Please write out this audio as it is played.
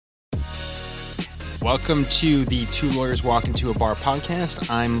Welcome to the Two Lawyers Walk Into a Bar podcast.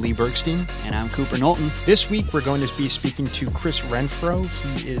 I'm Lee Bergstein. And I'm Cooper Knowlton. This week, we're going to be speaking to Chris Renfro.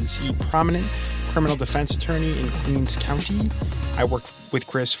 He is a prominent criminal defense attorney in Queens County. I worked with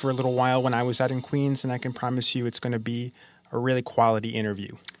Chris for a little while when I was out in Queens, and I can promise you it's going to be a really quality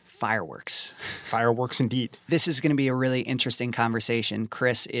interview. Fireworks. Fireworks indeed. This is going to be a really interesting conversation.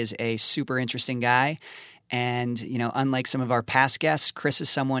 Chris is a super interesting guy. And, unlike some of our past guests, Chris is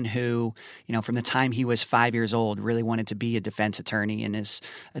someone who, from the time he was 5 years old, really wanted to be a defense attorney and is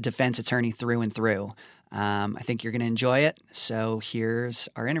a defense attorney through and through. I think you're going to enjoy it. So here's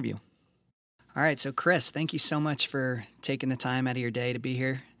our interview. All right. So, Chris, thank you so much for taking the time out of your day to be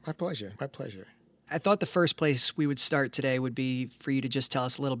here. My pleasure. My pleasure. I thought the first place we would start today would be for you to just tell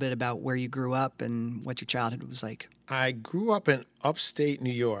us a little bit about where you grew up and what your childhood was like. I grew up in upstate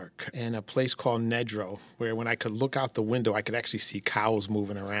New York in a place called Nedrow, where when I could look out the window, I could actually see cows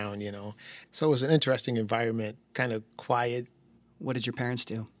moving around, So it was an interesting environment, kind of quiet. What did your parents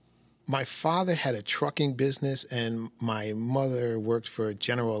do? My father had a trucking business, and my mother worked for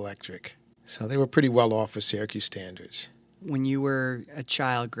General Electric. So they were pretty well off for Syracuse standards. When you were a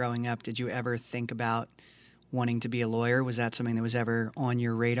child growing up, did you ever think about wanting to be a lawyer? Was that something that was ever on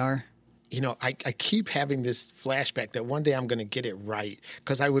your radar? I keep having this flashback that one day I'm going to get it right,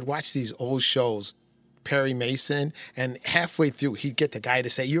 because I would watch these old shows, Perry Mason, and halfway through he'd get the guy to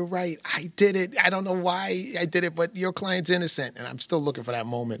say, "You're right, I did it. I don't know why I did it, but your client's innocent." And I'm still looking for that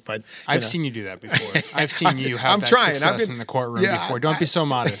moment. But I've seen you do that before. I've seen you have success in the courtroom before. Don't be so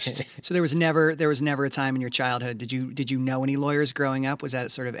modest. So there was never a time in your childhood. Did you know any lawyers growing up? Was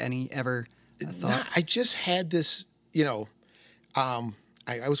that sort of ever a thought? Nah, I just had this,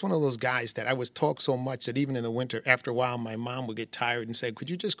 I was one of those guys that I was talk so much that even in the winter, after a while, my mom would get tired and say, "Could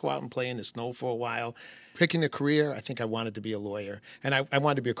you just go out and play in the snow for a while?" Picking a career, I think I wanted to be a lawyer, and I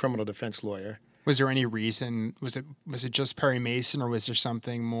wanted to be a criminal defense lawyer. Was there any reason? Was it just Perry Mason, or was there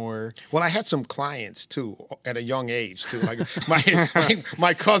something more? Well, I had some clients too at a young age too. Like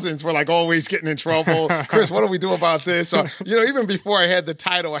my cousins were like always getting in trouble. "Chris, what do we do about this?" Or, even before I had the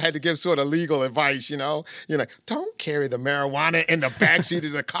title, I had to give sort of legal advice. Don't carry the marijuana in the backseat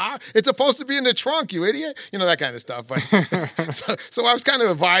of the car. It's supposed to be in the trunk, you idiot. That kind of stuff. But so I was kind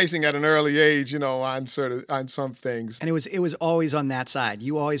of advising at an early age, on some things. And it was always on that side.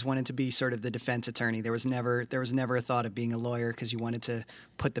 You always wanted to be sort of the defense attorney. There was never a thought of being a lawyer because you wanted to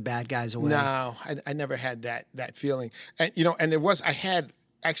put the bad guys away. No, I never had that feeling. And and I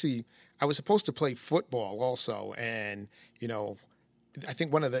was supposed to play football also, and I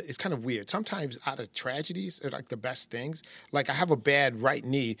think it's kind of weird. Sometimes out of tragedies are like the best things. Like I have a bad right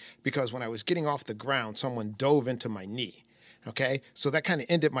knee because when I was getting off the ground, someone dove into my knee. Okay, so that kind of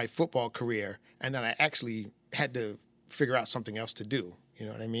ended my football career, and then I actually had to figure out something else to do. You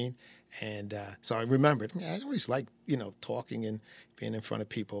know what I mean? And so I remembered, I always liked, talking and being in front of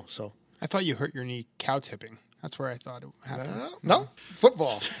people. So I thought you hurt your knee cow tipping. That's where I thought it happened. No,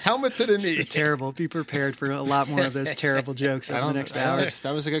 football, helmet to the knee. Terrible. Be prepared for a lot more of those terrible jokes over the next hour.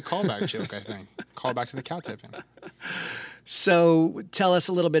 That was a good callback joke, I think. Callback to the cow tipping. So tell us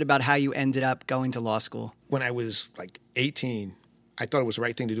a little bit about how you ended up going to law school. When I was like 18, I thought it was the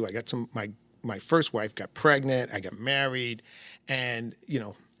right thing to do. I got my first wife got pregnant. I got married, and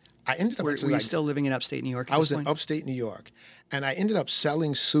I ended up. Were you still living in upstate New York? I was in upstate New York, and I ended up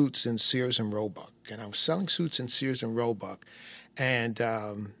selling suits in Sears and Roebuck. And I was selling suits in Sears and Roebuck, and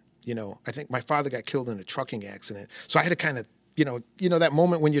I think my father got killed in a trucking accident. So I had to kind of, that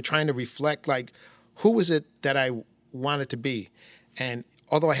moment when you're trying to reflect, like, who was it that I wanted to be? And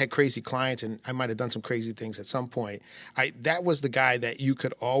although I had crazy clients and I might have done some crazy things at some point, that was the guy that you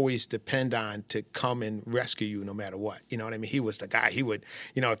could always depend on to come and rescue you no matter what. You know what I mean? He was the guy. He would,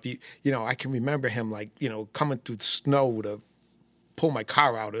 I can remember him like, coming through the snow to pull my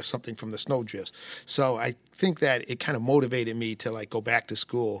car out or something from the snow drifts. So I think that it kind of motivated me to like go back to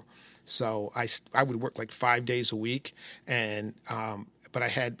school. So I would work like 5 days a week, and but I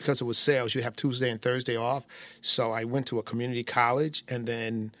had, because it was sales, you have Tuesday and Thursday off. So I went to a community college, and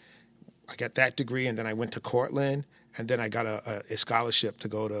then I got that degree, and then I went to Cortland, and then I got a scholarship to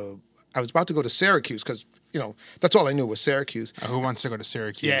go to. I was about to go to Syracuse because that's all I knew was Syracuse. Who wants to go to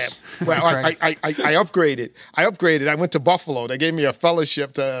Syracuse? Yeah, well, I upgraded. I went to Buffalo. They gave me a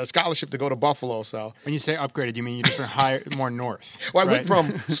scholarship to go to Buffalo. So when you say upgraded, you mean you just went more north? Well, I went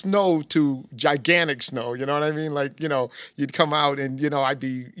from snow to gigantic snow. You know what I mean? Like you'd come out and I'd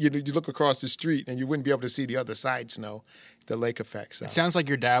be you look across the street and you wouldn't be able to see the other side snow, the lake effect. So. It sounds like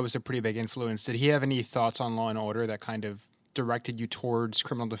your dad was a pretty big influence. Did he have any thoughts on Law and Order that kind of directed you towards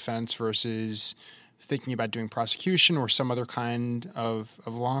criminal defense versus thinking about doing prosecution or some other kind of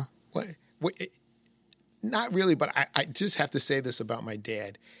law? Well, Not really, but I just have to say this about my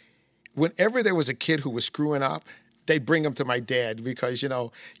dad. Whenever there was a kid who was screwing up, they'd bring him to my dad because,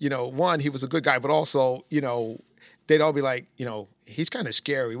 one, he was a good guy, but also, they'd all be like, he's kind of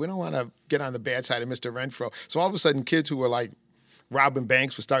scary. We don't want to get on the bad side of Mr. Renfro. So all of a sudden, kids who were like robbing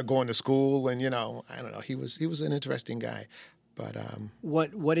banks would start going to school, and I don't know. He was an interesting guy. But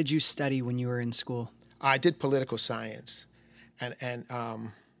what did you study when you were in school? I did political science, and as a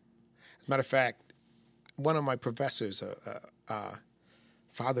matter of fact, one of my professors,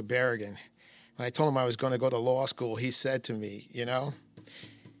 Father Berrigan, when I told him I was going to go to law school, he said to me,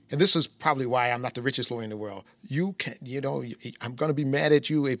 and this is probably why I'm not the richest lawyer in the world. You can, I'm going to be mad at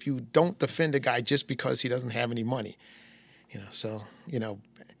you if you don't defend a guy just because he doesn't have any money.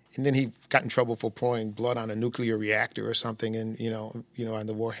 And then he got in trouble for pouring blood on a nuclear reactor or something, and on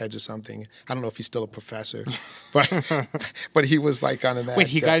the warheads or something. I don't know if he's still a professor, but he was like on that. Wait,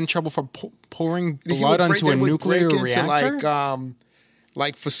 he got in trouble for pouring blood onto a nuclear reactor?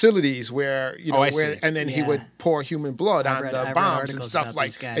 Like facilities where and then he would pour human blood on the bombs and stuff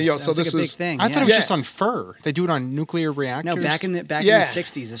like that. So this is a big thing. I thought it was just on fur. They do it on nuclear reactors. No, back in the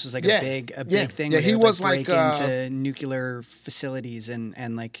 60s, this was like a big thing. Yeah, where he was break into nuclear facilities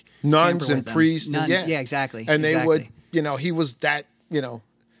and like nuns and priests. Yeah, exactly. And they would, he was that,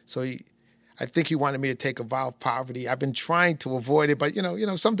 so I think he wanted me to take a vow of poverty. I've been trying to avoid it, but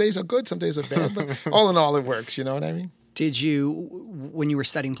some days are good, some days are bad. But all in all, it works. You know what I mean? Did you, when you were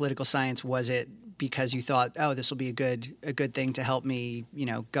studying political science, was it because you thought, oh, this will be a good thing to help me,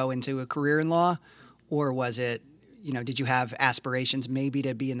 go into a career in law, or was it, did you have aspirations maybe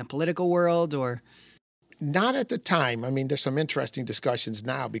to be in the political world, or? Not at the time. I mean, there's some interesting discussions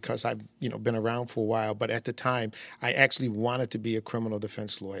now because I've, been around for a while. But at the time, I actually wanted to be a criminal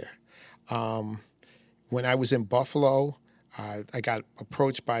defense lawyer. When I was in Buffalo, I got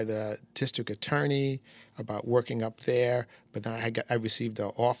approached by the district attorney about working up there, but then I received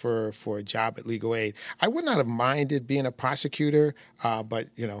an offer for a job at Legal Aid. I would not have minded being a prosecutor, but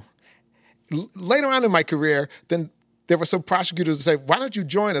later on in my career, then there were some prosecutors who say, "Why don't you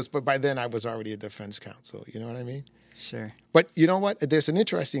join us?" But by then, I was already a defense counsel. You know what I mean? Sure. But you know what? There's an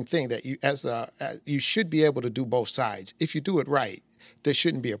interesting thing that you should be able to do both sides. If you do it right, there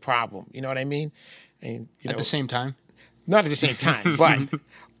shouldn't be a problem. You know what I mean? And at the same time. Not at the same time,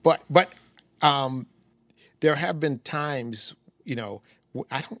 but there have been times,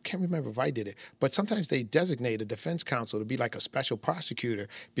 can't remember if I did it, but sometimes they designate a defense counsel to be like a special prosecutor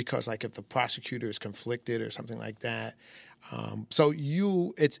because, like, if the prosecutor is conflicted or something like that.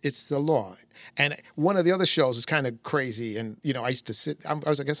 It's the law. And one of the other shows is kind of crazy. And, I used to sit, I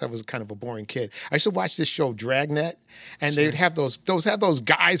guess I was kind of a boring kid. I used to watch this show, Dragnet, and they'd have those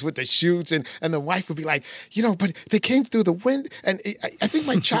guys with the chutes, and the wife would be like, but they came through the wind, and I think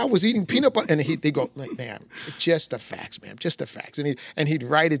my child was eating peanut butter. And they go, like, man, just the facts, ma'am, just the facts. And he'd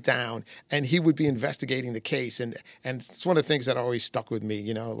write it down, and he would be investigating the case. And it's one of the things that always stuck with me,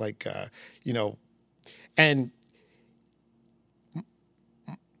 and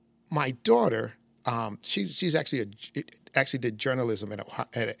my daughter, she's actually did journalism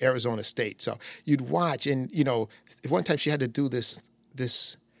at Arizona State. So you'd watch, and one time she had to do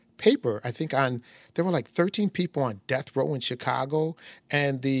this paper. I think there were like 13 people on death row in Chicago,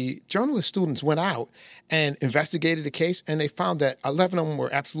 and the journalist students went out and investigated the case, and they found that 11 of them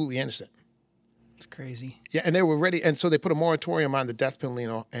were absolutely innocent. It's crazy. Yeah, and they were ready, and so they put a moratorium on the death penalty.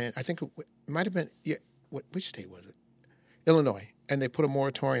 And I think it might have been which state was it? Illinois. And they put a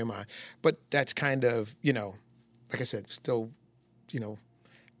moratorium on. But that's kind of, like I said, still,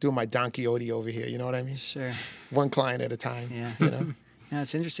 doing my Don Quixote over here. You know what I mean? Sure. One client at a time. Yeah. No,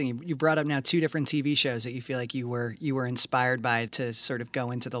 it's interesting. You brought up now 2 different TV shows that you feel like you were inspired by to sort of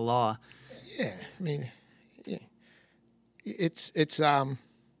go into the law. Yeah. I mean, yeah. It's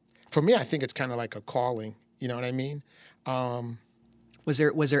for me, I think it's kind of like a calling. You know what I mean? Was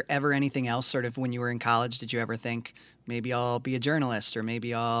there ever anything else sort of when you were in college? Did you ever think, maybe I'll be a journalist, or maybe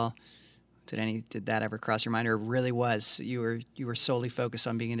did that ever cross your mind, or really was you were solely focused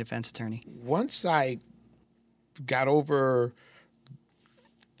on being a defense attorney? Once I got over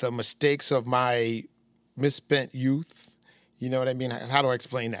the mistakes of my misspent youth, you know what I mean? How do I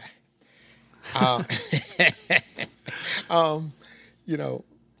explain that?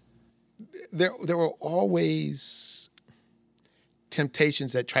 There were always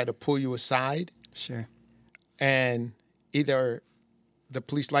temptations that try to pull you aside. Sure. And either the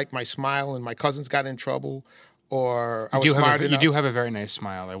police liked my smile and my cousins got in trouble, or I was smart enough. You do have a very nice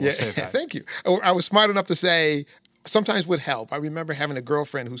smile, I will say that. Thank you. Or I was smart enough to say, sometimes would help. I remember having a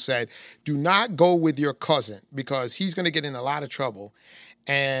girlfriend who said, do not go with your cousin because he's going to get in a lot of trouble.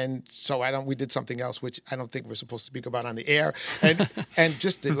 And so we did something else, which I don't think we're supposed to speak about on the air. And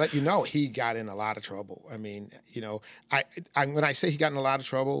just to let you know, he got in a lot of trouble. I mean, you know, I when I say he got in a lot of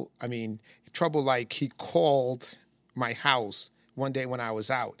trouble, I mean trouble like he called my house one day when I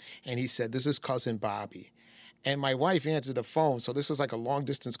was out, and he said, "This is cousin Bobby." And my wife answered the phone, so this was like a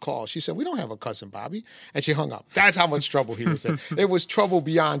long-distance call. She said, "We don't have a cousin Bobby." And she hung up. That's how much trouble he was in. It was trouble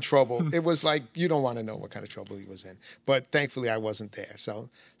beyond trouble. It was like, you don't want to know what kind of trouble he was in. But thankfully, I wasn't there.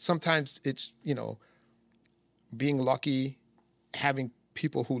 So sometimes it's, you know, being lucky, having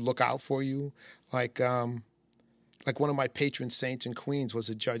people who look out for you. Like one of my patron saints in Queens was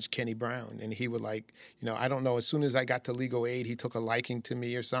a Judge Kenny Brown. And he would like, you know, I don't know, as soon as I got to legal aid, he took a liking to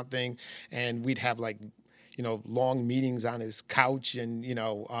me or something. And we'd have like, you know, long meetings on his couch, and you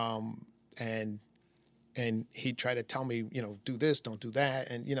know, and he'd try to tell me, you know, do this, don't do that,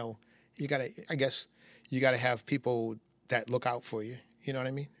 and you know, I guess you gotta have people that look out for you. You know what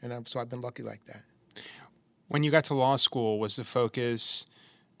I mean? And so I've been lucky like that. When you got to law school, was the focus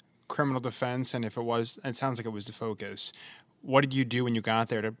criminal defense? And if it was, it sounds like it was the focus. What did you do when you got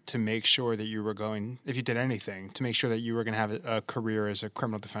there to make sure that you were going, if you did anything, to make sure that you were going to have a career as a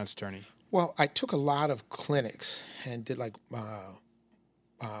criminal defense attorney? Well, I took a lot of clinics and did like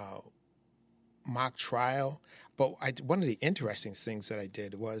mock trial. But one of the interesting things that I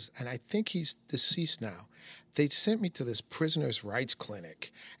did was, and I think he's deceased now, they sent me to this prisoners' rights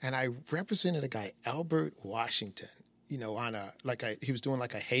clinic, and I represented a guy, Albert Washington, you know, he was doing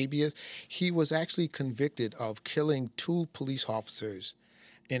like a habeas. He was actually convicted of killing 2 police officers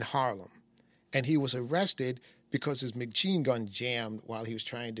in Harlem, and he was arrested because his machine gun jammed while he was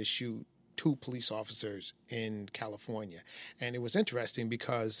trying to shoot 2 police officers in California. And it was interesting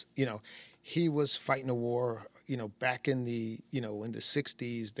because, you know, he was fighting a war, you know, back in the, you know, in the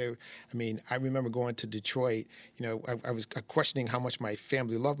 60s. I remember going to Detroit, you know, I was questioning how much my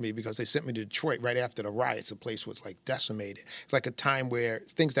family loved me because they sent me to Detroit right after the riots. The place was like decimated. It's like a time where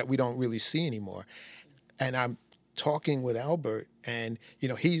things that we don't really see anymore. And I'm talking with Albert, and you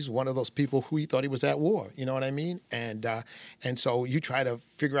know, he's one of those people who he thought he was at war. You know what I mean? And so you try to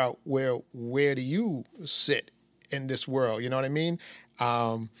figure out where do you sit in this world? You know what I mean?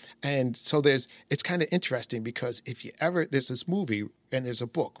 And so it's kind of interesting because there's this movie and there's a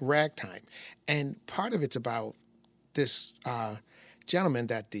book, Ragtime, and part of it's about this gentleman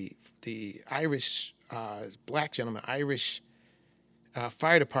that the Irish black gentleman, Irish.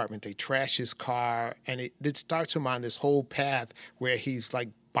 Fire department, they trash his car, and it starts him on this whole path where he's like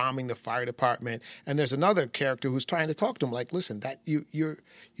bombing the fire department. And there's another character who's trying to talk to him, like, listen, that you're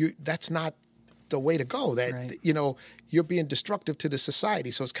that's not the way to go. That right. You know, you're being destructive to the society.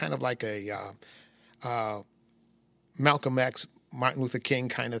 So it's kind of like a Malcolm X, Martin Luther King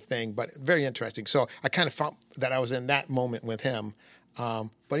kind of thing, but very interesting. So I kind of found that I was in that moment with him.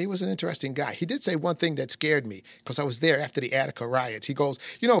 But he was an interesting guy. He did say one thing that scared me because I was there after the Attica riots. He goes,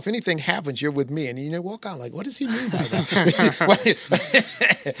 you know, if anything happens, you're with me. And you walk out like, what does he mean by that?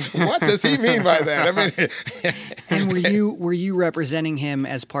 What does he mean by that? I mean, and were you representing him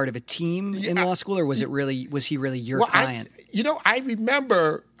as part of a team in law school, or was he really your client? I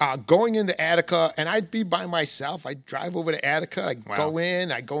remember going into Attica, and I'd be by myself. I'd drive over to Attica. I'd go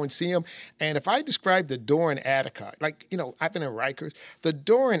in. I'd go and see him. And if I describe the door in Attica, like, you know, I've been in Rikers, the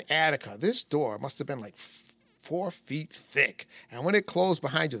door in Attica, this door must have been like 4 feet thick. And when it closed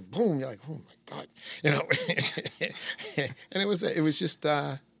behind you, boom, you're like, oh, my God. You know, and it was just,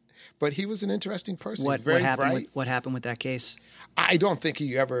 but he was an interesting person. What happened with that case? I don't think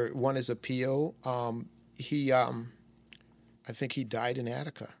he ever won his appeal. I think he died in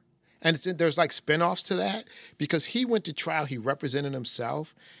Attica. And there's like spinoffs to that because he went to trial. He represented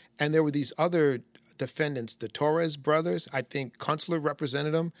himself. And there were these other defendants, the Torres brothers. I think Kunstler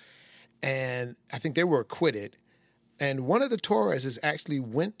represented them. And I think they were acquitted. And one of the Torreses actually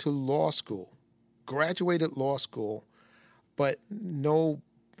went to law school, graduated law school, but no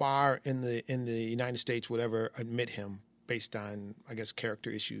bar in the United States would ever admit him based on, I guess, character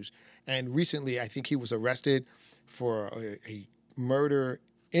issues. And recently, I think he was arrested for a murder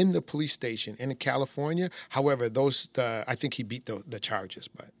in the police station in California. However, I think he beat the charges,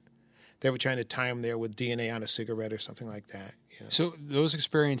 but they were trying to tie him there with DNA on a cigarette or something like that. You know? So those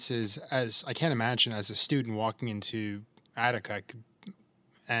experiences, as I can't imagine as a student walking into Attica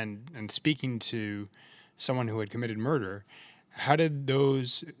and speaking to someone who had committed murder, how did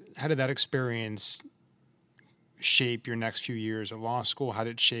that experience shape your next few years at law school? How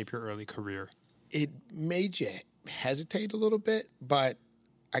did it shape your early career? It made you hesitate a little bit, but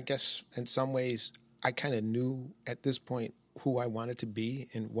I guess in some ways I kind of knew at this point who I wanted to be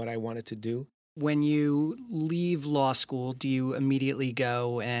and what I wanted to do. When you leave law school, do you immediately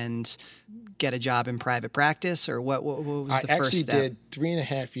go and get a job in private practice, or what was the first step? I actually did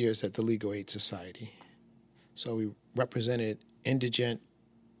 3.5 years at the Legal Aid Society. So we represented indigent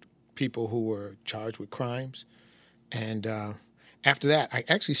people who were charged with crimes. And after that, I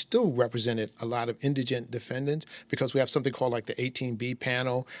actually still represented a lot of indigent defendants because we have something called like the 18B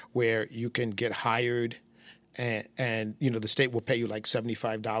panel where you can get hired and the state will pay you like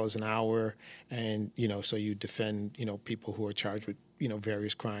 $75 an hour. And, so you defend, people who are charged with,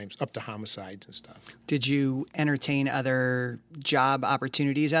 various crimes up to homicides and stuff. Did you entertain other job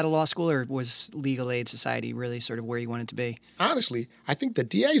opportunities out of law school, or was Legal Aid Society really sort of where you wanted to be? Honestly, I think the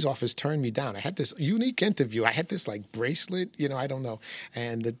DA's office turned me down. I had this unique interview. I had this like bracelet, I don't know.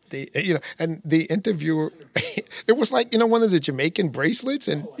 And the interviewer, it was like, one of the Jamaican bracelets.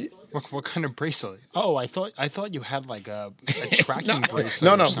 And what kind of bracelet? Oh, I thought you had like a tracking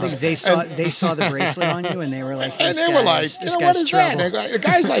bracelet. No. They saw the bracelet on you, and they were like, and they were like, this what guy's is trouble. that? The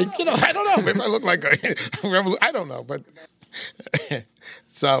guy's like, I don't know. Maybe I look like a I don't know, but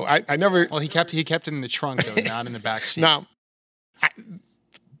so I never. Well, he kept it in the trunk though, not in the back seat. Now,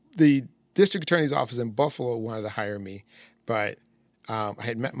 the district attorney's office in Buffalo wanted to hire me, but I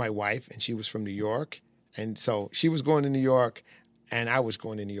had met my wife, and she was from New York, and so she was going to New York. And I was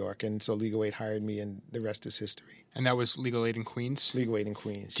going to New York, and so Legal Aid hired me, and the rest is history. And that was Legal Aid in Queens? Legal Aid in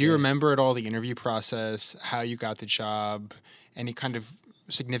Queens. Do you remember at all the interview process, how you got the job, any kind of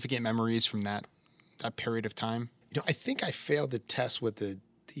significant memories from that period of time? I think I failed the test with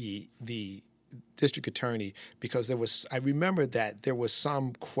the district attorney because I remember that there was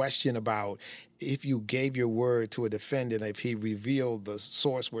some question about if you gave your word to a defendant, if he revealed the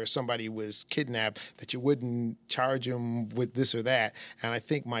source where somebody was kidnapped, that you wouldn't charge him with this or that. And I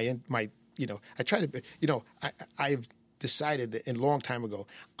think I try to, I've decided that a long time ago,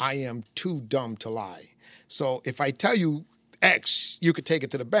 I am too dumb to lie. So if I tell you X, you could take it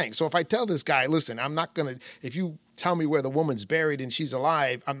to the bank. So if I tell this guy, listen, I'm not going to, if you tell me where the woman's buried and she's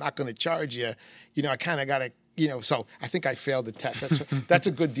alive, I'm not going to charge you. I kind of got to, so I think I failed the test. That's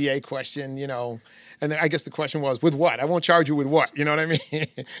a good DA question, And then I guess the question was, with what? I won't charge you with what? You know what I mean?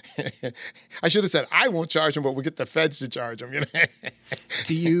 I should have said, I won't charge him, but we'll get the feds to charge him.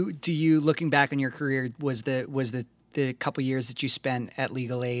 Do you, looking back on your career, was the couple years that you spent at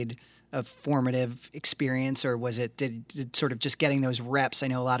Legal Aid a formative experience, or was it did sort of just getting those reps? I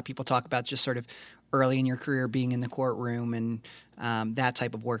know a lot of people talk about just sort of early in your career being in the courtroom and that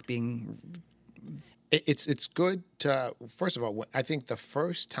type of work being. It's good to, first of all, I think the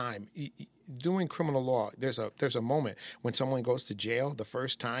first time doing criminal law, there's a moment when someone goes to jail the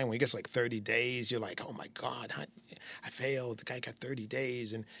first time, when he gets like 30 days, you're like, oh my God, I failed. The guy got 30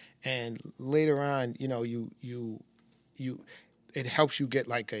 days. And later on, it helps you get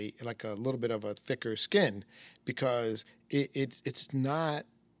like a little bit of a thicker skin because it's not,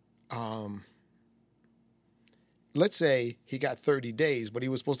 let's say he got 30 days, but he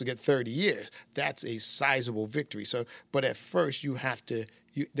was supposed to get 30 years. That's a sizable victory. So, but at first you have to,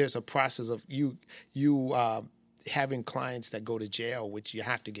 there's a process of you having clients that go to jail, which you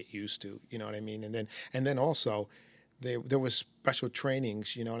have to get used to, you know what I mean? And then also there was special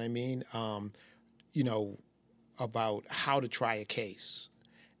trainings, you know what I mean? About how to try a case.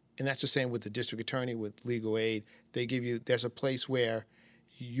 And that's the same with the district attorney, with legal aid. They give you, there's a place where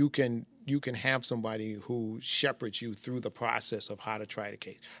you can have somebody who shepherds you through the process of how to try the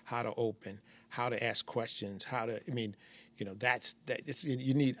case, how to open, how to ask questions, I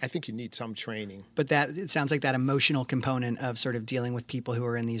think you need some training. But it sounds like that emotional component of sort of dealing with people who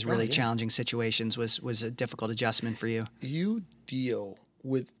are in these really challenging situations was a difficult adjustment for you. You deal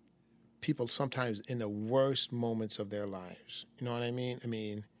with people sometimes in the worst moments of their lives. You know what I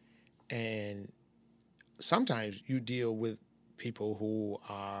mean? And sometimes you deal with people who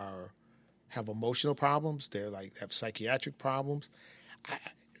have emotional problems. They have psychiatric problems.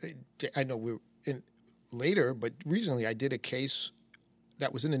 I know we're in later, but recently I did a case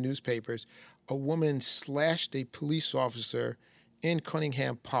that was in the newspapers. A woman slashed a police officer in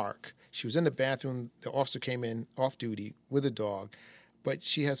Cunningham Park. She was in the bathroom. The officer came in off duty with a dog, but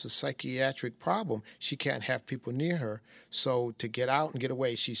she has a psychiatric problem. She can't have people near her. So to get out and get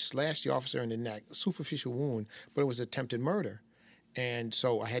away, she slashed the officer in the neck, a superficial wound, but it was attempted murder. And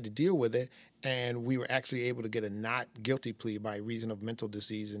so I had to deal with it, and we were actually able to get a not guilty plea by reason of mental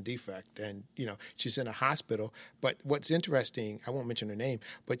disease and defect. And, she's in a hospital. But what's interesting, I won't mention her name,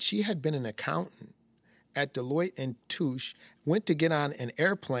 but she had been an accountant at Deloitte and Touche, went to get on an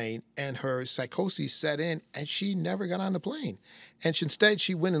airplane, and her psychosis set in, and she never got on the plane. And instead,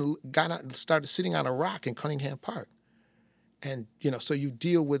 she went and got out and started sitting on a rock in Cunningham Park. And, so you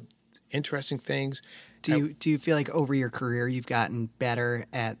deal with interesting things. Do you feel like over your career you've gotten better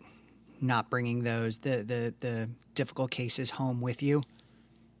at not bringing those the difficult cases home with you?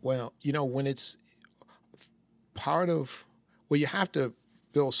 Well, when it's part of, well, you have to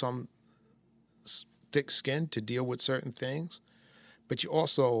build some thick skin to deal with certain things, but you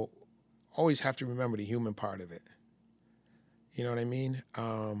also always have to remember the human part of it. You know what I mean?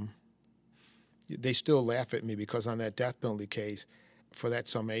 They still laugh at me because on that death penalty case, for that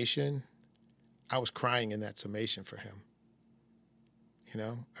summation, I was crying in that summation for him.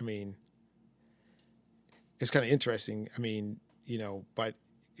 I mean, it's kind of interesting. I mean, but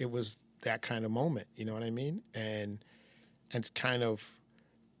it was that kind of moment, you know what I mean? And kind of,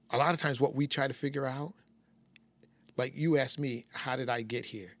 a lot of times what we try to figure out, like you asked me, how did I get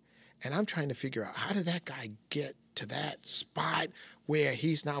here? And I'm trying to figure out, how did that guy get to that spot where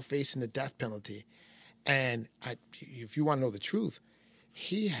he's now facing the death penalty? And if you want to know the truth,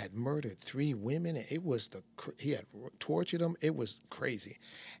 he had murdered 3 women. And he had tortured them. It was crazy.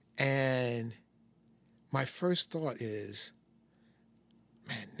 And my first thought is,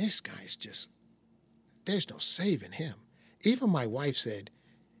 man, this guy's there's no saving him. Even my wife said,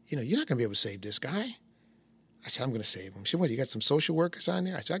 you're not going to be able to save this guy. I said, I'm going to save him. She said, what, you got some social workers on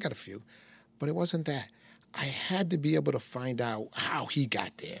there? I said, I got a few. But it wasn't that. I had to be able to find out how he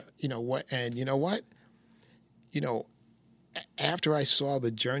got there. And you know what? After I saw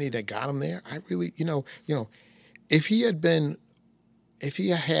the journey that got him there, I really, if he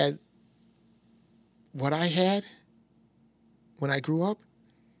had what I had when I grew up,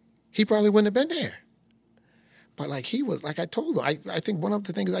 he probably wouldn't have been there. But like I told him, I think one of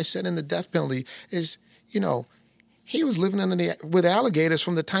the things I said in the death penalty is, he was living with alligators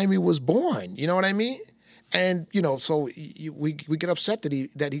from the time he was born. You know what I mean? And, so we get upset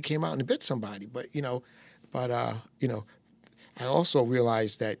that he came out and bit somebody. But, I also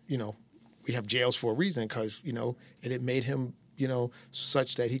realized that, we have jails for a reason because, it made him,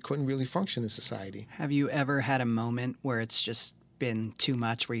 such that he couldn't really function in society. Have you ever had a moment where it's just been too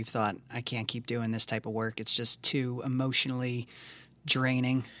much, where you've thought, I can't keep doing this type of work? It's just too emotionally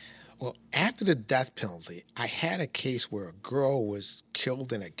draining? Well, after the death penalty, I had a case where a girl was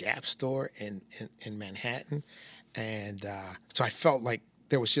killed in a Gap store in Manhattan. And so I felt like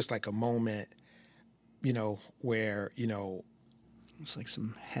there was just like a moment, where, It's like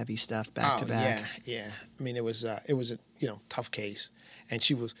some heavy stuff back to back. Yeah. I mean, it was a tough case, and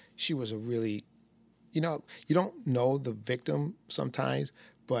she was a really, you don't know the victim sometimes,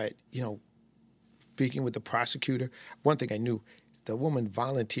 but speaking with the prosecutor, one thing I knew, the woman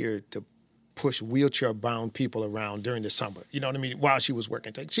volunteered to push wheelchair-bound people around during the summer. You know what I mean? While she was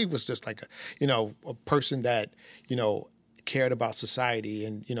working, she was just like a person that cared about society,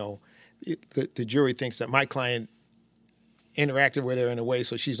 and the jury thinks that my client interacted with her in a way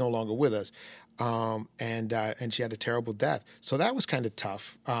so she's no longer with us, and she had a terrible death. So that was kind of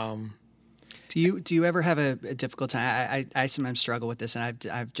tough. Do you ever have a difficult time? I sometimes struggle with this, and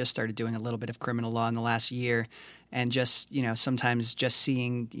I've just started doing a little bit of criminal law in the last year, and just sometimes just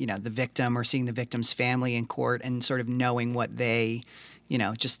seeing the victim or seeing the victim's family in court and sort of knowing what they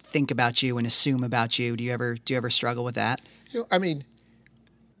just think about you and assume about you. Do you ever struggle with that? I mean,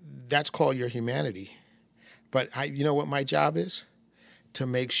 that's called your humanity. But you know what my job is? To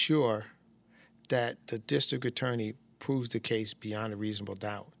make sure that the district attorney proves the case beyond a reasonable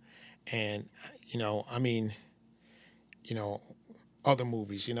doubt. And, other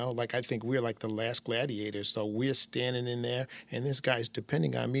movies, like I think we're like the last gladiators. So we're standing in there, and this guy's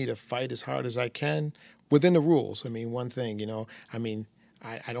depending on me to fight as hard as I can within the rules. I mean, one thing,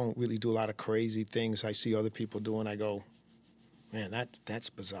 I don't really do a lot of crazy things I see other people doing. I go, man,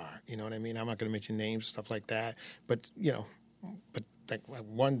 that's bizarre. You know what I mean? I'm not going to mention names, stuff like that. But, like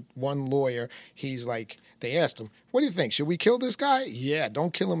one lawyer, he's like, they asked him, what do you think? Should we kill this guy? Yeah,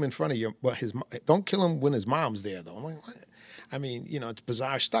 don't kill him in front of don't kill him when his mom's there, though. I'm like, what? I mean, it's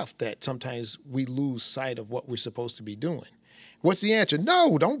bizarre stuff that sometimes we lose sight of what we're supposed to be doing. What's the answer?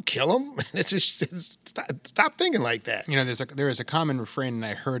 No, don't kill him. It's just stop thinking like that. There is a common refrain, and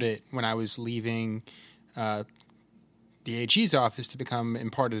I heard it when I was leaving the AG's office to become, in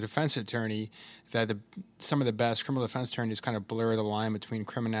part, a defense attorney, that some of the best criminal defense attorneys kind of blur the line between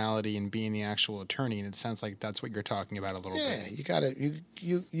criminality and being the actual attorney, and it sounds like that's what you're talking about a little bit. Yeah, you gotta,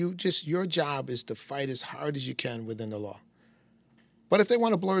 your job is to fight as hard as you can within the law. But if they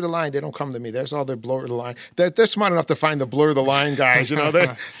want to blur the line, they don't come to me. There's all their blur the line. They're smart enough to find the blur the line guys.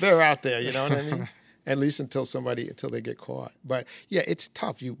 They're out there. You know what I mean? At least until they get caught. But yeah, it's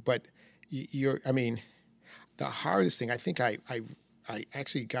tough. The hardest thing, I think I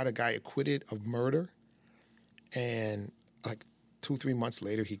actually got a guy acquitted of murder, and like 2-3 months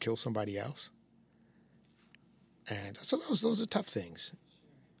later, he killed somebody else. And so those are tough things.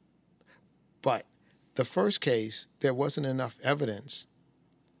 But the first case, there wasn't enough evidence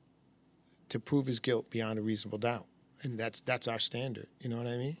to prove his guilt beyond a reasonable doubt. And that's our standard. You know what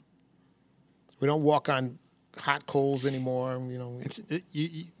I mean? We don't walk on hot coals anymore. You know,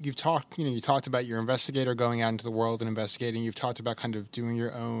 you've talked. You talked about your investigator going out into the world and investigating. You've talked about kind of doing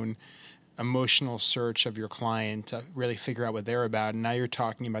your own emotional search of your client to really figure out what they're about. And now you're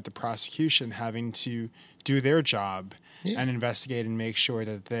talking about the prosecution having to do their job and investigate and make sure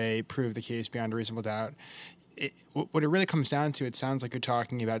that they prove the case beyond a reasonable doubt. What it really comes down to, it sounds like you're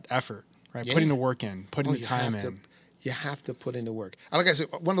talking about effort, right? Yeah. Putting the work in, putting the time in. You have to put in the work. Like I said,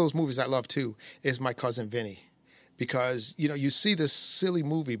 one of those movies I love too is My Cousin Vinny, because you see this silly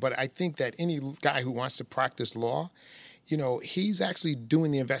movie, but I think that any guy who wants to practice law, he's actually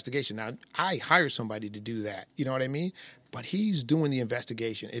doing the investigation. Now, I hire somebody to do that, you know what I mean? But he's doing the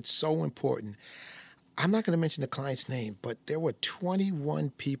investigation. It's so important. I'm not going to mention the client's name, but there were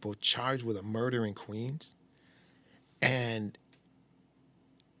 21 people charged with a murder in Queens, and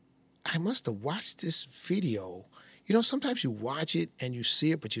I must have watched this video. Sometimes you watch it and you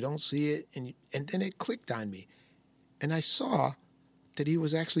see it, but you don't see it, and then it clicked on me. And I saw that he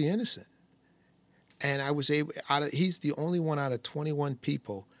was actually innocent. And I was able, he's the only one out of 21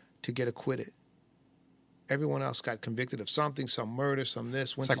 people to get acquitted. Everyone else got convicted of something, some murder, some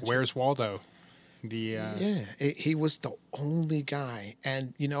this. It's like Where's Waldo? He was the only guy.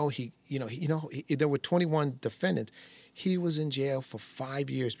 And, there were 21 defendants. He was in jail for 5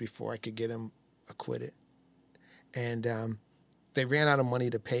 years before I could get him acquitted. And they ran out of money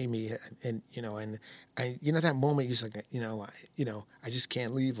to pay me, and that moment you're just like, I just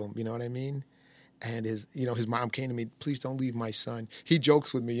can't leave him. You know what I mean? And his mom came to me, please don't leave my son. He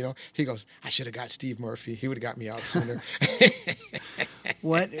jokes with me, He goes, I should have got Steve Murphy. He would have got me out sooner.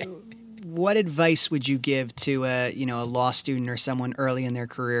 What advice would you give to a law student or someone early in their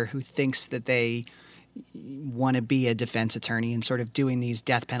career who thinks that they want to be a defense attorney and sort of doing these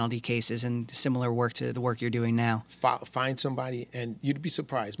death penalty cases and similar work to the work you're doing now? Find somebody, and you'd be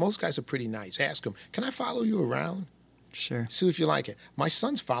surprised. Most guys are pretty nice. Ask them, can I follow you around? Sure. See if you like it. My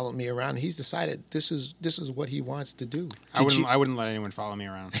son's followed me around. He's decided this is what he wants to do. I wouldn't let anyone follow me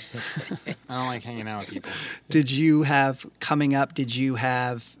around. I don't like hanging out with people. Did you have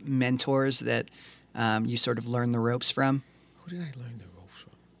mentors that you sort of learned the ropes from? Who did I learn the ropes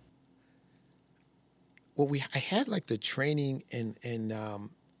from? Well, I had like the training in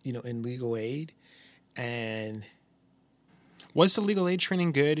legal aid, and was the legal aid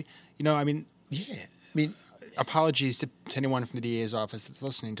training good? Yeah. Apologies to anyone from the DA's office that's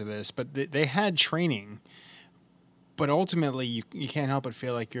listening to this, but they had training. But ultimately, you can't help but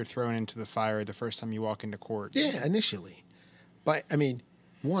feel like you're thrown into the fire the first time you walk into court. Yeah, initially. But,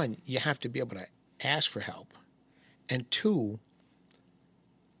 one, you have to be able to ask for help. And two,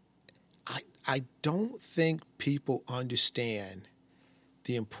 I don't think people understand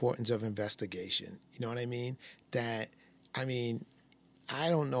the importance of investigation. You know what I mean? I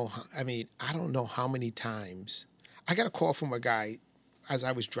don't know how many times I got a call from a guy as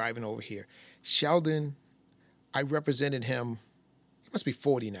I was driving over here. Sheldon, I represented him, he must be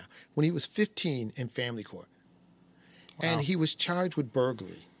 40 now, when he was 15 in family court. Wow. And he was charged with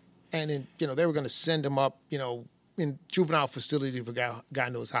burglary. And then, they were going to send him up, in juvenile facility for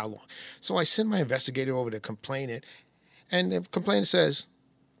God knows how long. So I sent my investigator over to complain it. And the complainant says,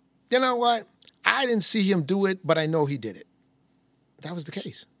 you know what? I didn't see him do it, but I know he did it. That was the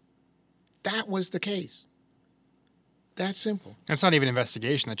case. That was the case. That simple. That's not even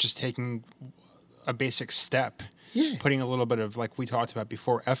investigation. That's just taking a basic step. Yeah. Putting a little bit of, like we talked about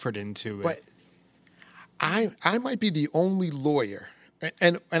before, effort into it. But I might be the only lawyer,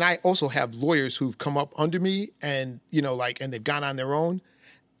 and I also have lawyers who've come up under me and, and they've gone on their own.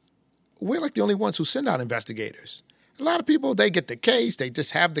 We're like the only ones who send out investigators. A lot of people, they get the case, they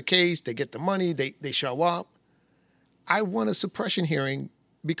just have the case, they get the money, they show up. I won a suppression hearing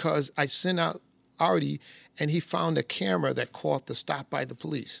because I sent out Artie, and he found a camera that caught the stop by the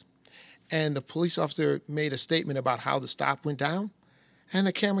police. And the police officer made a statement about how the stop went down, and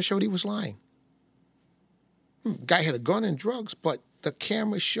the camera showed he was lying. Guy had a gun and drugs, but the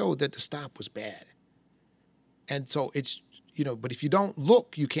camera showed that the stop was bad. And so it's, but if you don't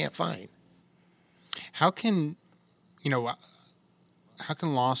look, you can't find. How can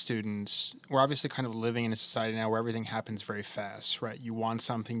law students, we're obviously kind of living in a society now where everything happens very fast, right? You want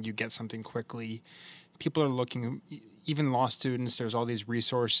something, you get something quickly. People are looking, even law students, there's all these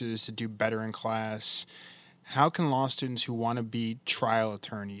resources to do better in class. how can law students who want to be trial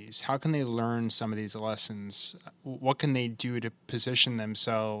attorneys, how can they learn some of these lessons? What can they do to position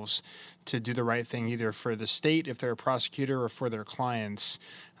themselves to do the right thing, either for the state, if they're a prosecutor, or for their clients,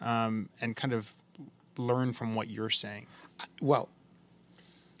 and kind of learn from what you're saying? Well,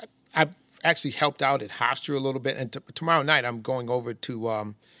 I've actually helped out at Hofstra a little bit, and tomorrow night I'm going over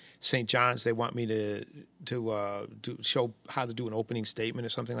to St. John's. They want me to show how to do an opening statement or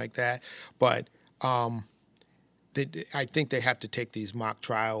something like that. But I think they have to take these mock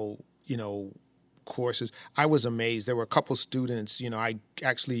trial, courses. I was amazed. There were a couple students. I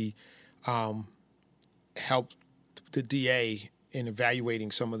actually helped the DA in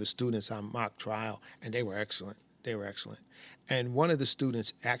evaluating some of the students on mock trial, and they were excellent. And one of the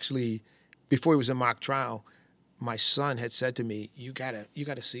students actually, before he was in mock trial, my son had said to me, "You gotta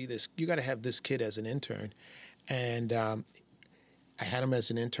see this. You gotta have this kid as an intern." And I had him as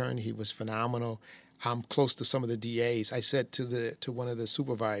an intern. He was phenomenal. I'm close to some of the DAs. I said to one of the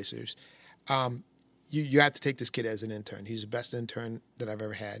supervisors, "You have to take this kid as an intern. He's the best intern that I've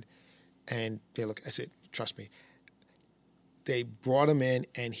ever had." And I said, "Trust me." They brought him in,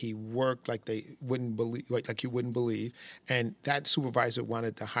 and he worked like they wouldn't believe, like you wouldn't believe. And that supervisor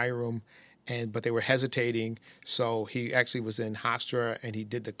wanted to hire him, but they were hesitating. So he actually was in Hofstra, and he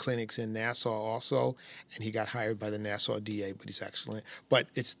did the clinics in Nassau also, and he got hired by the Nassau DA. But he's excellent. But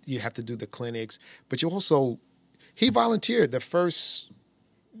you have to do the clinics. But he volunteered the first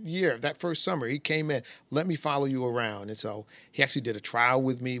year, that first summer. He came in, "Let me follow you around." And so he actually did a trial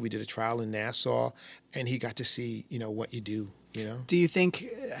with me. We did a trial in Nassau, and he got to see, what you do, Do you think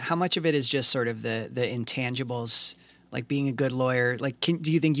how much of it is just sort of the intangibles, like being a good lawyer? Like,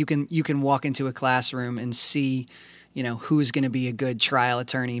 do you think you can walk into a classroom and see, who's going to be a good trial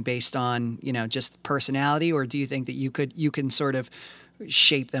attorney based on, just personality? Or do you think that you can sort of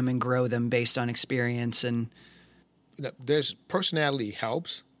shape them and grow them based on experience? And there's personality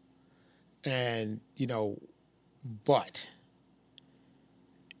helps, and but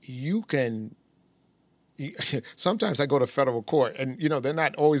you can. Sometimes I go to federal court, and they're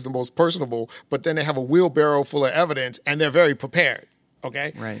not always the most personable, but then they have a wheelbarrow full of evidence, and they're very prepared.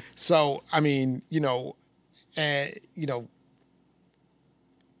 Okay, right. So I mean,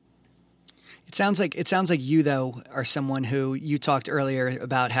 It sounds like you, though, are someone who, you talked earlier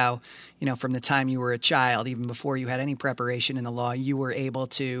about how, from the time you were a child, even before you had any preparation in the law, you were able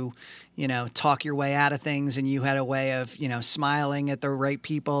to, talk your way out of things, and you had a way of, smiling at the right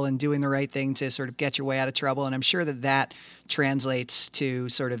people and doing the right thing to sort of get your way out of trouble. And I'm sure that translates to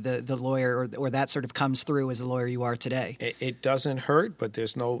sort of the lawyer, or that sort of comes through as the lawyer you are today. It doesn't hurt, but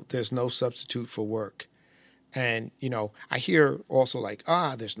there's no substitute for work. And, I hear also like,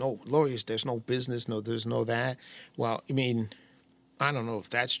 there's no lawyers, there's no business, there's no that. Well, I mean, I don't know if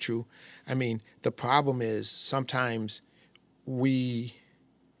that's true. I mean, the problem is sometimes we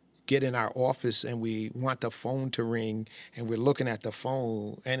get in our office and we want the phone to ring, and we're looking at the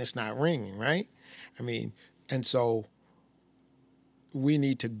phone and it's not ringing, right? I mean, and so we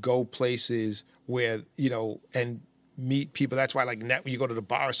need to go places where, and meet people. That's why, you go to the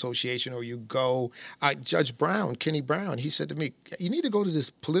Bar Association, or you go, Judge Brown, Kenny Brown, he said to me, "You need to go to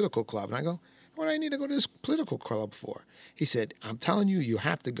this political club." And I go, "What do I need to go to this political club for?" He said, "I'm telling you, you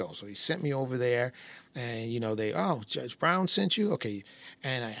have to go." So he sent me over there, and, Judge Brown sent you? Okay.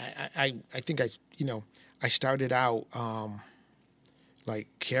 And I think I started out,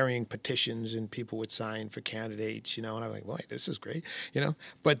 carrying petitions, and people would sign for candidates, and I'm like, boy, this is great,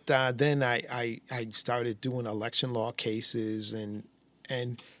 But then I started doing election law cases,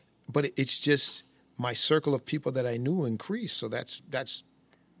 but it's just my circle of people that I knew increased. So that's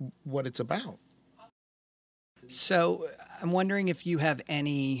what it's about. So I'm wondering if you have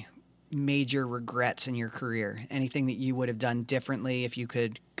any major regrets in your career, anything that you would have done differently if you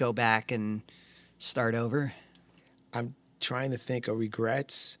could go back and start over? I'm trying to think of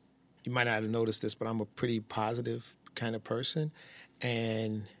regrets. You might not have noticed this, but I'm a pretty positive kind of person.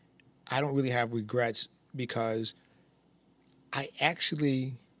 And I don't really have regrets because I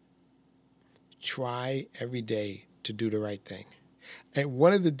actually try every day to do the right thing. And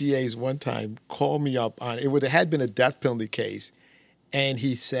one of the DAs one time called me up on, it had been a death penalty case. And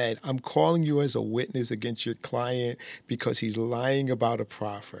he said, "I'm calling you as a witness against your client because he's lying about a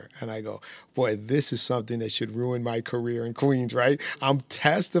proffer." And I go, boy, this is something that should ruin my career in Queens, right? I'm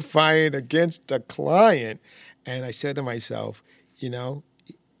testifying against a client. And I said to myself,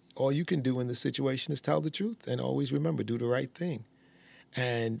 all you can do in this situation is tell the truth, and always remember, do the right thing.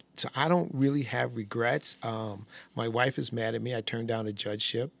 And so I don't really have regrets. My wife is mad at me. I turned down a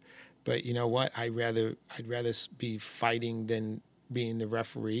judgeship. But you know what? I'd rather be fighting than being the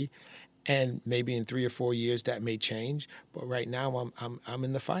referee, and maybe in 3 or 4 years that may change. But right now, I'm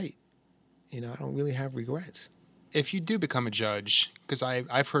in the fight. I don't really have regrets. If you do become a judge, because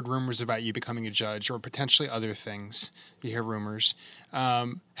I've heard rumors about you becoming a judge or potentially other things, you hear rumors.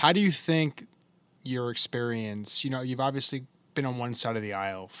 How do you think your experience? You've obviously been on one side of the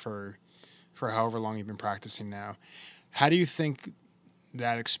aisle for however long you've been practicing now. How do you think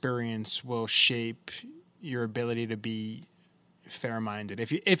that experience will shape your ability to be fair-minded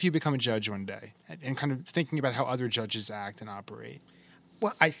if you become a judge one day, and kind of thinking about how other judges act and operate?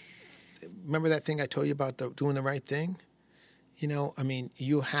 Well, remember that thing I told you about doing the right thing?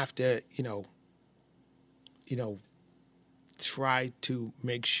 You have to, try to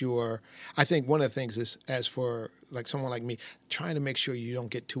make sure. I think one of the things is, as for like someone like me, trying to make sure you don't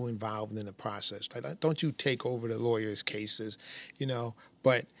get too involved in the process. Like, don't you take over the lawyers' cases,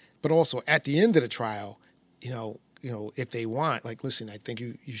 But also at the end of the trial, if they want, like, listen, I think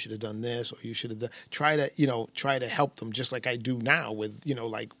you should have done this, or you should have done. Try to help them, just like I do now with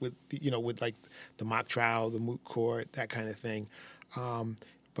with the mock trial, the moot court, that kind of thing.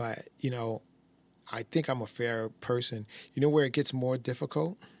 But I think I'm a fair person. Where it gets more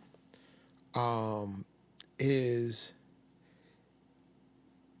difficult is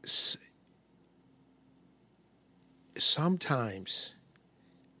sometimes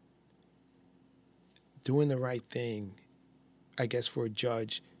doing the right thing, I guess, for a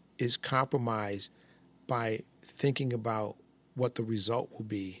judge is compromised by thinking about what the result will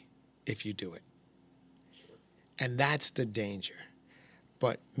be if you do it. And that's the danger.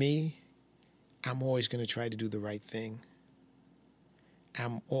 But me, I'm always going to try to do the right thing.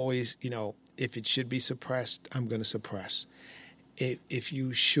 I'm always, if it should be suppressed, I'm going to suppress. If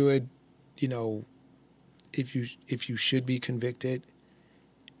you should, if you should be convicted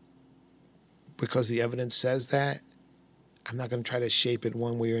because the evidence says that, I'm not going to try to shape it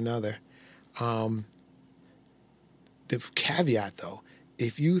one way or another. The caveat, though,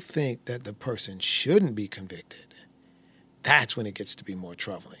 if you think that the person shouldn't be convicted, that's when it gets to be more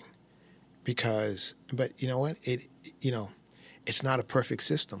troubling. But you know what? It's not a perfect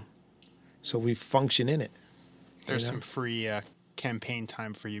system, so we function in it. There's some free campaign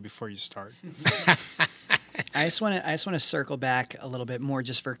time for you before you start. I just want to circle back a little bit more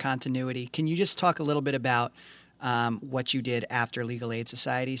just for continuity. Can you just talk a little bit about what you did after Legal Aid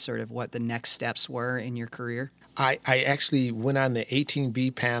Society, sort of what the next steps were in your career? I actually went on the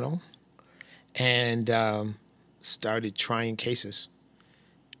 18B panel and started trying cases.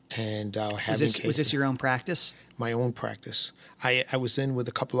 And was this your own practice? My own practice. I was in with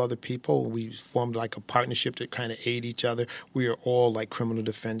a couple other people. We formed like a partnership to kind of aid each other. We are all like criminal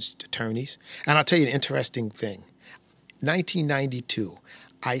defense attorneys. And I'll tell you an interesting thing. 1992,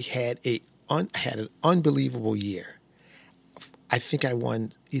 I had an unbelievable year. I think I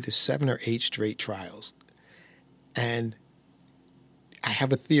won either 7 or 8 straight trials. And I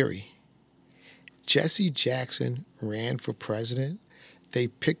have a theory. Jesse Jackson ran for president. They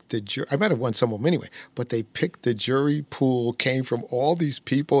picked the jury. I might have won some of them anyway, but they picked the jury pool, came from all these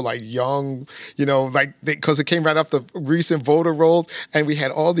people, like young, because it came right off the recent voter rolls, and we had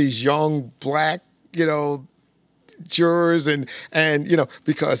all these young black, jurors, and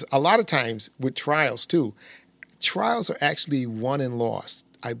because a lot of times with trials too, trials are actually won and lost,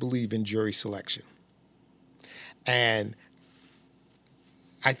 I believe, in jury selection. And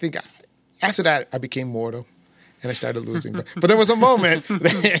I think after that, I became mortal. And I started losing. But there was a moment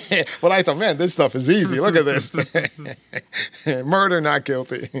when I thought, man, this stuff is easy. Look at this. Murder, not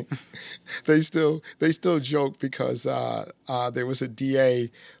guilty. They still joke because there was a DA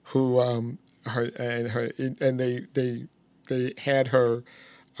who they had her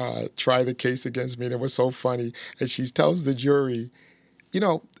try the case against me. And it was so funny. And she tells the jury,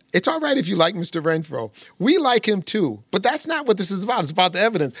 it's all right if you like Mr. Renfro. We like him too, but that's not what this is about. It's about the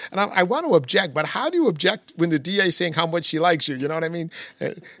evidence. And I want to object, but how do you object when the DA is saying how much she likes you? You know what I mean?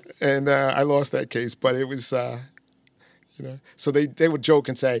 And I lost that case, but it was, So they would joke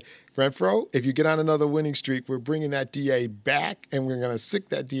and say, Renfro, if you get on another winning streak, we're bringing that DA back, and we're going to sick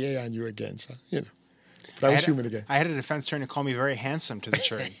that DA on you again. So, But I was human again. I had a defense attorney call me very handsome to the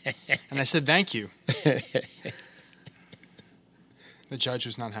jury, and I said, thank you. The judge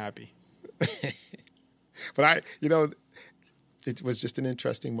was not happy. But it was just an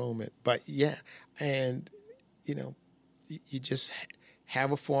interesting moment. But yeah, and, you just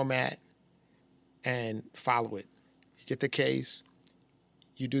have a format and follow it. You get the case,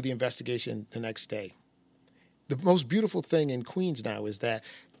 you do the investigation the next day. The most beautiful thing in Queens now is that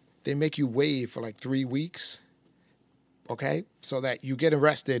they make you waive for like 3 weeks, okay? So that you get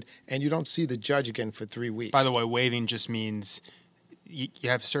arrested and you don't see the judge again for 3 weeks. By the way, waiving just means you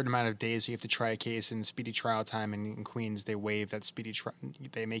have a certain amount of days you have to try a case in speedy trial time, and in Queens they waive that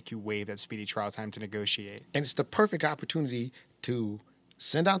they make you waive that speedy trial time to negotiate. And it's the perfect opportunity to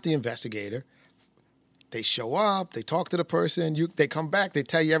send out the investigator. They show up, they talk to the person, they come back, they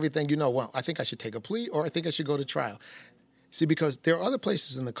tell you everything. You know, well, I think I should take a plea or I think I should go to trial. See, because there are other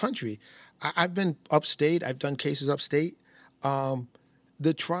places in the country. I've been upstate. I've done cases upstate.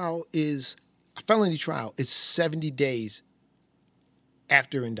 The trial is, a felony trial is 70 days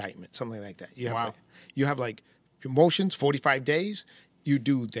after indictment, something like that. You have like your motions, 45 days. You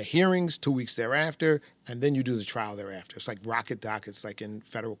do the hearings 2 weeks thereafter, and then you do the trial thereafter. It's like rocket dockets, like in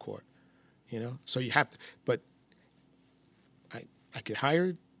federal court. You know, so you have to, but I get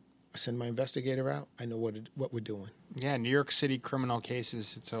hired, I send my investigator out, I know what we're doing. Yeah, New York City criminal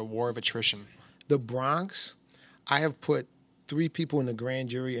cases, it's a war of attrition. The Bronx, I have put 3 people in the grand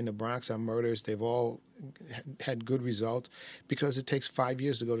jury in the Bronx on murders. They've all had good results because it takes 5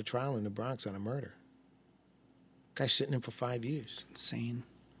 years to go to trial in the Bronx on a murder. Guy's sitting in for 5 years. It's insane.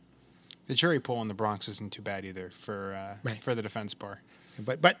 The jury pool in the Bronx isn't too bad either for the defense bar.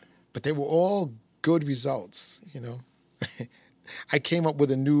 But they were all good results, you know. I came up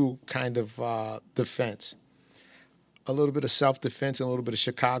with a new kind of defense. A little bit of self-defense and a little bit of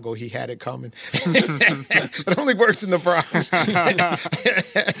Chicago. He had it coming. It only works in the Bronx.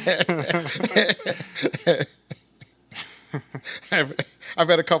 I've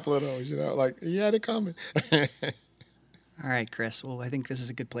had a couple of those, you know, like, he had it coming. All right, Chris. Well, I think this is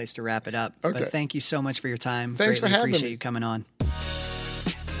a good place to wrap it up. Okay. But thank you so much for your time. Thanks for Greatly having appreciate me. you coming on.